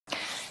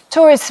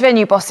Tourist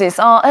venue bosses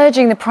are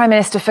urging the Prime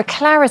Minister for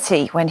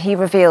clarity when he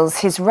reveals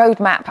his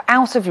roadmap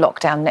out of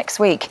lockdown next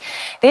week.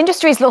 The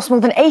industry's lost more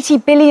than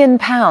 £80 billion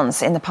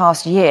in the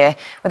past year,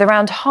 with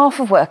around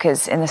half of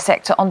workers in the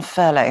sector on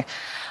furlough.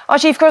 Our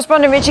chief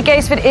correspondent Richard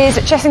Gaisford is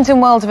at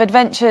Chessington World of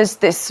Adventures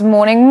this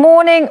morning.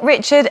 Morning,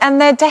 Richard, and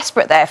they're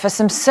desperate there for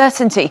some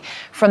certainty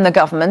from the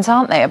government,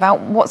 aren't they, about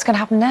what's going to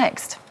happen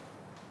next?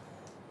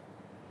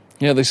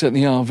 Yeah, they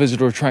certainly are.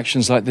 Visitor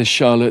attractions like this,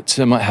 Charlotte,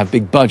 might have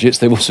big budgets.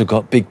 They've also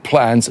got big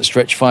plans that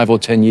stretch 5 or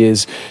 10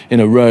 years in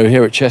a row.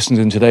 Here at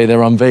Chessington today,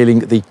 they're unveiling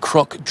the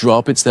Croc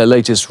drop. It's their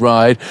latest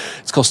ride.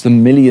 It's cost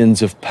them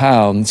millions of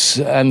pounds,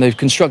 and they've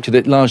constructed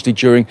it largely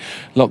during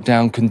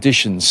lockdown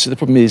conditions. The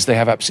problem is they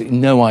have absolutely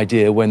no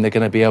idea when they're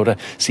going to be able to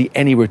see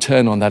any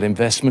return on that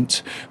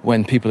investment,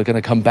 when people are going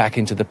to come back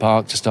into the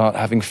park to start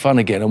having fun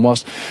again. And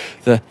whilst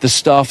the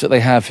staff that they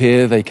have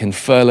here, they can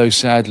furlough,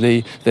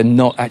 sadly, they're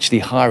not actually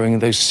hiring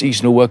those seasonal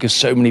workers.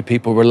 So many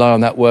people rely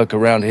on that work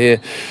around here.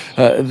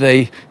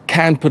 They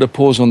can put a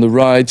pause on the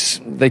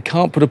rides. They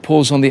can't put a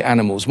pause on the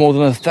animals. More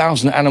than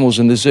 1,000 animals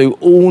in the zoo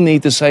all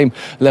need the same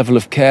level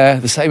of care,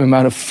 the same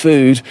amount of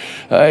food.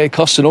 It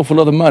costs an awful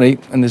lot of money,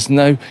 and there's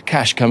no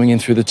cash coming in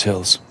through the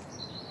tills.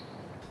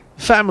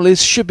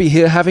 Families should be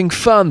here having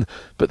fun,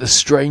 but the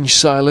strange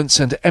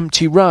silence and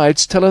empty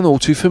rides tell an all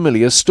too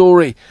familiar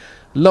story.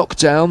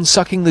 Lockdown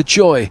sucking the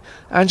joy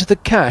and the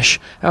cash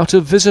out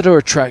of visitor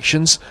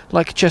attractions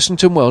like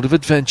Chessington World of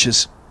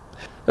Adventures.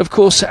 Of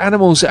course,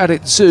 animals at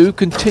its zoo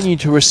continue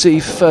to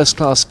receive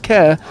first-class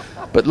care,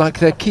 but like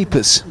their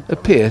keepers,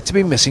 appear to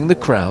be missing the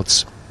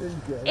crowds.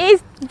 It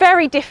is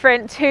very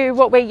different to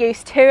what we're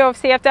used to.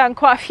 Obviously, I've done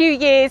quite a few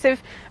years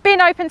of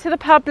being open to the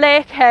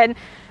public and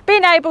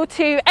being able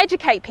to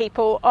educate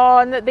people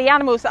on the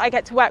animals that I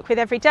get to work with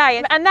every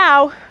day. And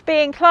now,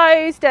 being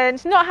closed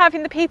and not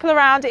having the people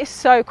around, it's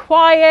so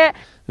quiet.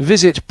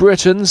 Visit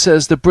Britain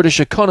says the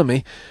British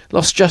economy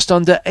lost just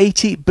under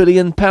 £80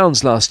 billion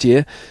last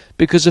year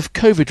because of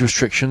COVID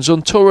restrictions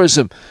on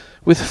tourism,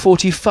 with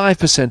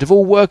 45% of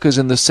all workers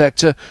in the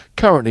sector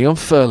currently on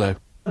furlough.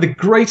 The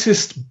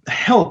greatest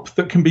help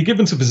that can be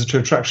given to visitor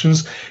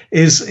attractions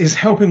is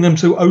helping them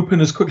to open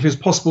as quickly as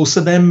possible,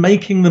 so they're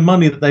making the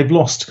money that they've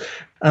lost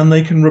and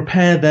they can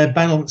repair their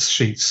balance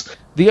sheets.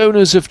 The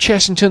owners of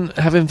Chessington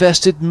have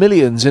invested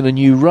millions in a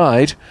new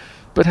ride,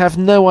 but have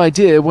no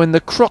idea when the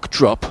Croc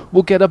drop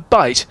will get a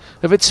bite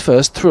of its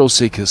first thrill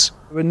seekers.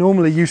 We're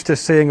normally used to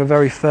seeing a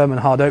very firm and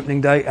hard opening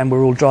date, and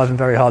we're all driving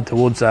very hard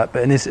towards that.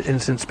 But in this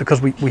instance,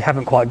 because we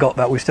haven't quite got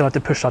that, we still have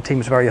to push our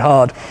teams very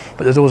hard.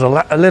 But there's always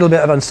a little bit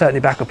of uncertainty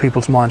back of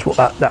people's minds what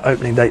that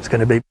opening date's going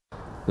to be.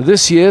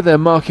 This year they're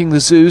marking the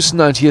zoo's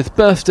 90th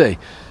birthday,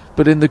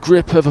 but in the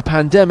grip of a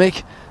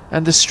pandemic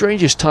and the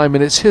strangest time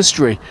in its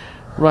history.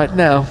 Right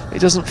now, it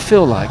doesn't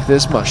feel like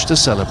there's much to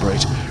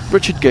celebrate.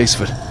 Richard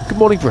Gaisford, Good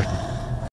Morning Britain.